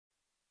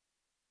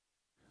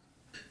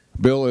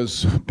Bill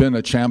has been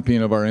a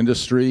champion of our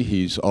industry.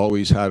 He's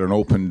always had an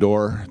open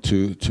door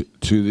to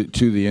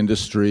the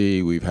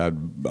industry. We've had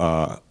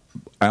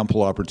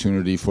ample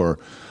opportunity for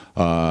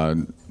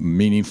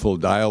meaningful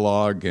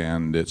dialogue,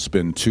 and it's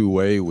been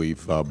two-way.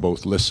 We've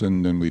both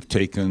listened and we've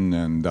taken,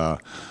 and I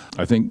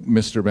think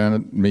Mr.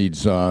 Bennett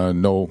needs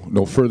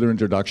no further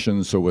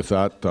introduction. So with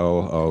that,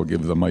 I'll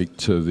give the mic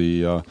to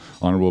the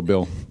Honourable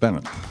Bill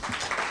Bennett.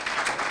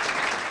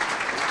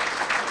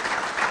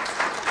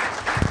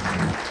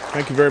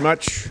 Thank you very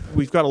much.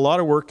 We've got a lot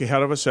of work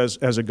ahead of us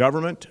as a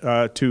government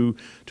to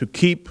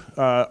keep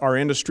our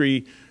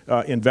industry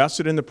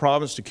invested in the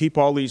province, to keep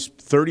all these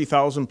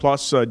 30,000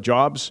 plus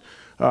jobs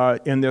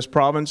in this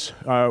province.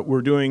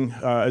 We're doing,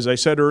 as I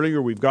said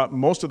earlier, we've got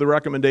most of the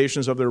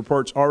recommendations of the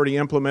reports already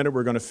implemented.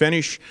 We're going to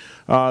finish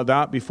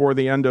that before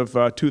the end of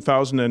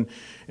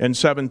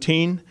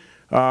 2017.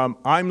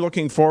 I'm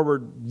looking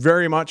forward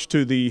very much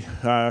to the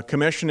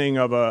commissioning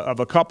of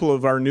a couple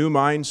of our new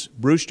mines.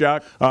 Bruce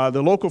Jack,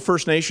 the local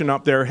First Nation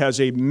up there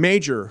has a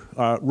major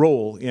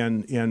role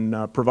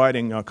in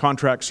providing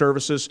contract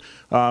services,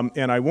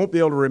 and I won't be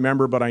able to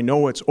remember, but I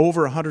know it's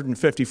over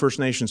 150 First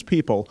Nations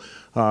people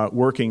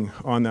working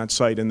on that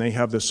site, and they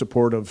have the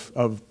support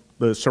of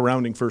the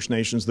surrounding First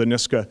Nations, the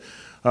Niska,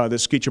 the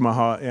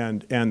Skitchamaha,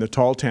 and the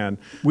Tahltan.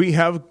 We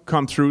have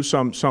come through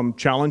some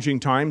challenging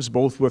times,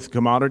 both with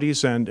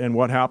commodities and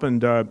what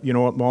happened, you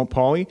know, at Mount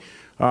Poly.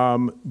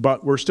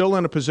 But we're still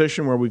in a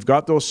position where we've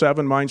got those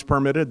 7 mines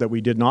permitted that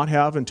we did not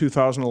have in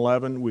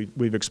 2011.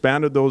 We've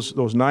expanded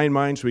those 9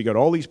 mines. We got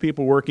all these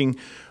people working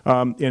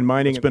in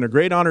mining. It's been a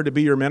great honor to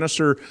be your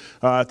minister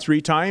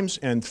 3 times,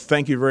 and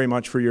thank you very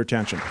much for your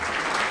attention.